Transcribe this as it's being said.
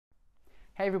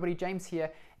Hey everybody, James here,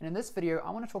 and in this video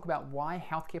I want to talk about why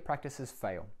healthcare practices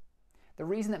fail. The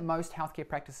reason that most healthcare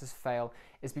practices fail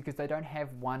is because they don't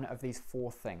have one of these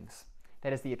four things.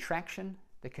 That is the attraction,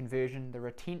 the conversion, the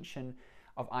retention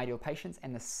of ideal patients,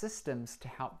 and the systems to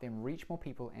help them reach more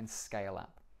people and scale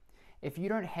up. If you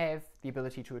don't have the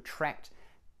ability to attract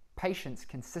patients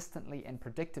consistently and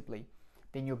predictably,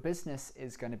 then your business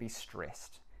is going to be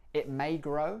stressed. It may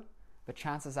grow, but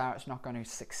chances are it's not going to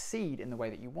succeed in the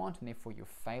way that you want, and therefore you're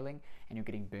failing and you're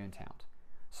getting burnt out.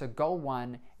 So goal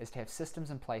one is to have systems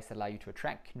in place that allow you to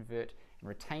attract, convert, and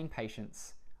retain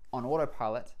patients on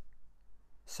autopilot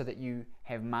so that you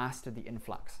have mastered the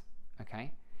influx,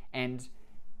 okay? And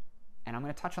I'm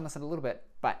going to touch on this in a little bit,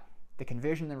 but the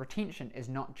conversion and the retention is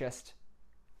not just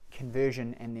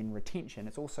conversion and then retention.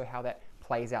 It's also how that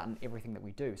plays out in everything that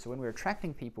we do. So when we're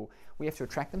attracting people, we have to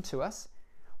attract them to us.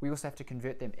 We also have to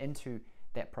convert them into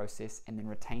that process and then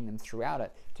retain them throughout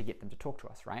it to get them to talk to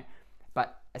us, right?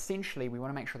 But essentially, we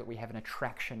want to make sure that we have an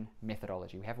attraction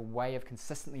methodology. We have a way of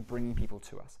consistently bringing people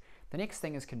to us. The next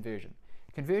thing is conversion.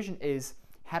 Conversion is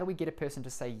how do we get a person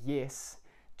to say yes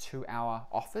to our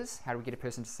offers? How do we get a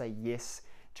person to say yes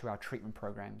to our treatment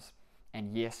programs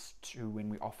and yes to when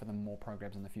we offer them more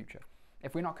programs in the future?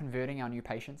 If we're not converting our new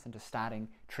patients into starting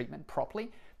treatment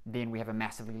properly, then we have a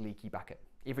massively leaky bucket.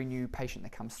 Every new patient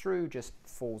that comes through just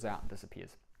falls out and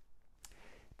disappears.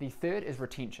 The third is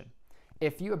retention.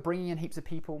 If you are bringing in heaps of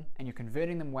people and you're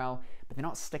converting them well, but they're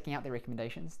not sticking out their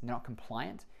recommendations, they're not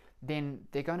compliant, then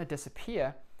they're going to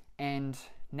disappear, and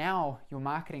now your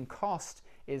marketing cost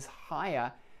is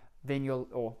higher than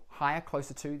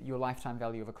closer to your lifetime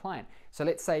value of a client. So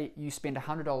let's say you spend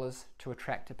 $100 to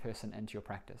attract a person into your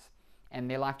practice, and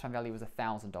their lifetime value is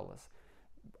 $1,000,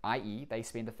 i.e. they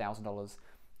spend $1,000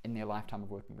 in their lifetime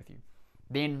of working with you.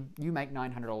 Then you make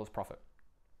 $900 profit,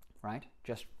 right?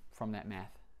 Just from that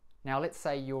math. Now let's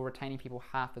say you're retaining people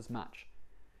half as much,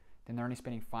 then they're only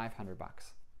spending $500.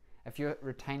 If you're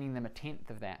retaining them a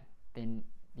tenth of that, then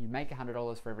you make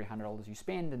 $100 for every $100 you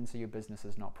spend, and so your business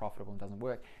is not profitable and doesn't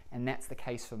work. And that's the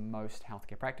case for most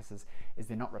healthcare practices, is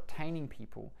they're not retaining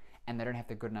people and they don't have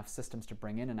the good enough systems to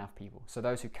bring in enough people. So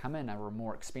those who come in are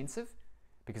more expensive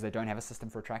because they don't have a system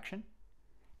for attraction,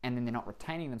 and then they're not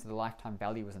retaining them, so the lifetime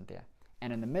value isn't there.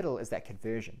 And in the middle is that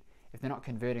conversion. If they're not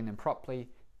converting them properly,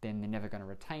 then they're never going to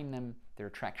retain them, their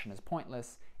attraction is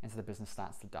pointless, and so the business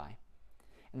starts to die.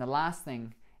 And the last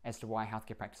thing as to why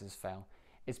healthcare practices fail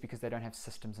is because they don't have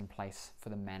systems in place for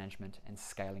the management and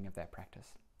scaling of that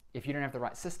practice. If you don't have the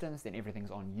right systems, then everything's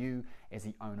on you as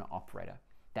the owner-operator.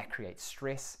 That creates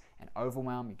stress and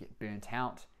overwhelm, you get burnt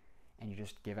out, and you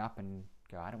just give up and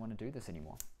go, I don't want to do this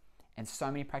anymore. And so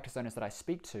many practice owners that I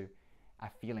speak to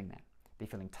are feeling that. They're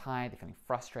feeling tired, they're feeling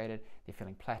frustrated, they're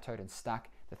feeling plateaued and stuck.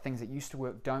 The things that used to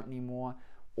work don't anymore,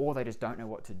 or they just don't know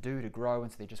what to do to grow,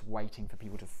 and so they're just waiting for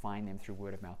people to find them through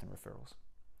word of mouth and referrals.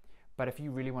 But if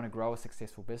you really want to grow a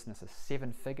successful business, a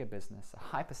seven-figure business, a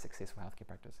hyper-successful healthcare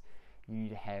practice, you need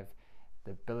to have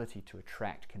the ability to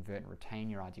attract, convert, and retain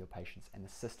your ideal patients and the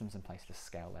systems in place to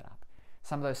scale that up.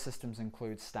 Some of those systems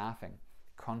include staffing,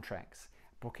 contracts,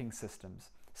 booking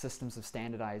systems, systems of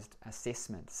standardized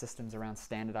assessment, systems around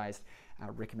standardized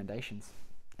recommendations,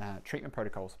 treatment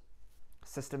protocols,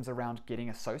 systems around getting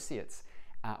associates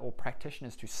or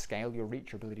practitioners to scale your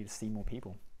reach, your ability to see more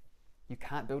people. You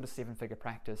can't build a seven-figure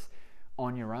practice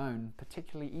on your own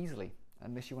particularly easily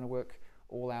unless you want to work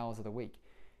all hours of the week.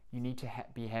 You need to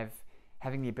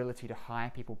having the ability to hire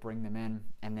people, bring them in,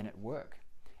 and then it work.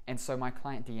 And so my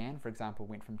client Deanne, for example,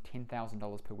 went from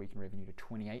 $10,000 per week in revenue to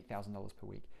 $28,000 per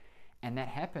week. And that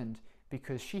happened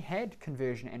because she had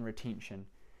conversion and retention.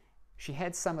 She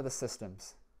had some of the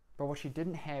systems, but what she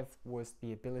didn't have was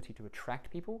the ability to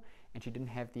attract people, and she didn't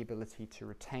have the ability to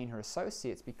retain her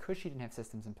associates because she didn't have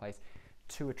systems in place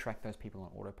to attract those people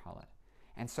on autopilot.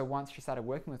 And so once she started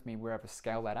working with me, we were able to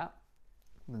scale that up.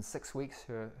 Within 6 weeks,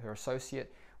 her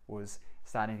associate was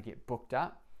starting to get booked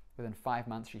up. Within 5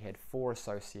 months, she had 4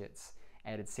 associates,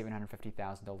 added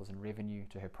 $750,000 in revenue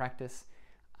to her practice,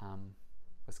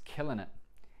 was killing it,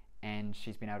 and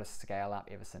she's been able to scale up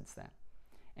ever since that.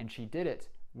 And she did it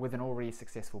with an already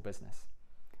successful business.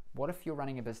 What if you're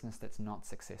running a business that's not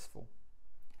successful?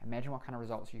 Imagine what kind of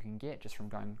results you can get just from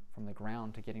going from the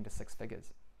ground to getting to 6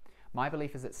 figures. My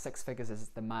belief is that 6 figures is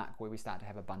the mark where we start to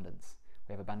have abundance.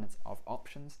 We have abundance of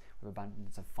options, we have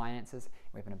abundance of finances,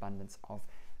 we have an abundance of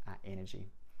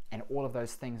energy. And all of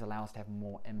those things allow us to have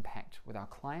more impact with our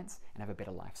clients and have a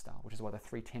better lifestyle, which is why the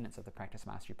 3 tenets of the Practice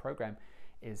Mastery program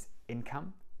is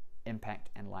income, impact,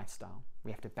 and lifestyle. We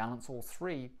have to balance all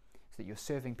 3 so that you're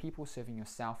serving people, serving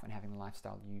yourself, and having the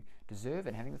lifestyle you deserve,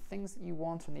 and having the things that you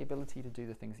want and the ability to do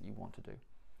the things that you want to do.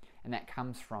 And that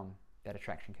comes from that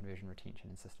attraction, conversion, retention,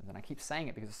 and systems. And I keep saying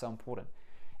it because it's so important.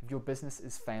 If your business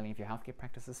is failing, if your healthcare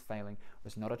practice is failing, or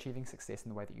is not achieving success in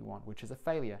the way that you want, which is a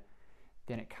failure,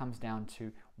 then it comes down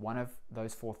to one of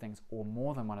those 4 things, or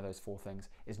more than one of those 4 things,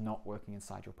 is not working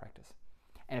inside your practice.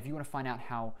 And if you want to find out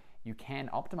how you can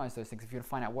optimize those things, if you want to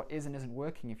find out what is and isn't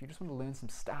working, if you just want to learn some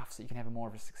stuff so you can have more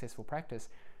of a successful practice,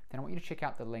 then I want you to check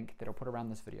out the link that I'll put around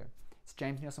this video. It's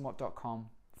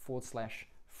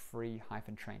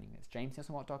jamesneilsonwatt.com/free-training. That's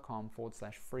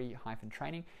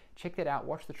jamesneilsonwatt.com/free-training. Check that out,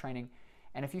 watch the training.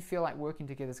 And if you feel like working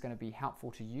together is going to be helpful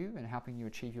to you and helping you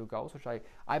achieve your goals, which I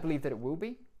believe that it will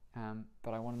be,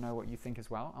 but I want to know what you think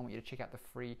as well. I want you to check out the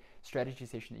free strategy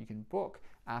session that you can book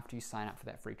after you sign up for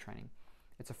that free training.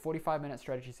 It's a 45-minute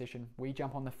strategy session. We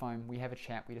jump on the phone, we have a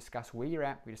chat, we discuss where you're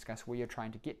at, we discuss where you're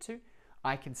trying to get to.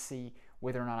 I can see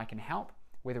whether or not I can help,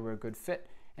 whether we're a good fit,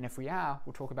 and if we are,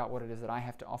 we'll talk about what it is that I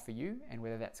have to offer you and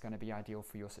whether that's going to be ideal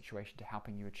for your situation to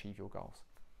helping you achieve your goals.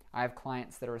 I have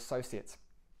clients that are associates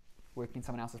working in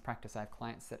someone else's practice. I have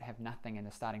clients that have nothing and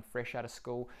they're starting fresh out of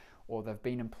school, or they've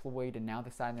been employed and now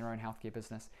they're starting their own healthcare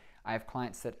business. I have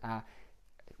clients that are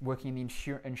working in the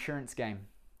insurance game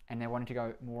and they're wanting to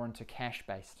go more into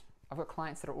cash-based. I've got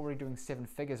clients that are already doing 7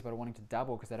 figures but are wanting to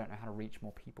double because they don't know how to reach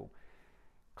more people.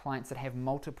 Clients that have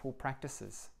multiple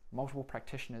practices, multiple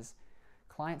practitioners,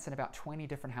 clients in about 20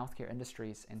 different healthcare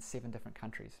industries in 7 different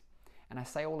countries. And I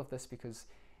say all of this because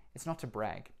it's not to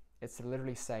brag. It's to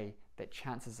literally say that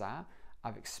chances are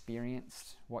I've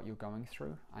experienced what you're going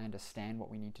through. I understand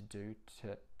what we need to do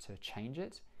to change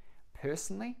it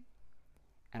personally,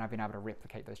 and I've been able to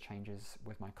replicate those changes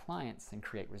with my clients and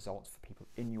create results for people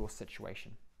in your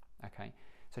situation. Okay,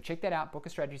 so check that out, book a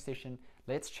strategy session,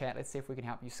 let's chat, let's see if we can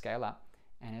help you scale up,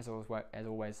 and as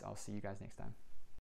always, I'll see you guys next time.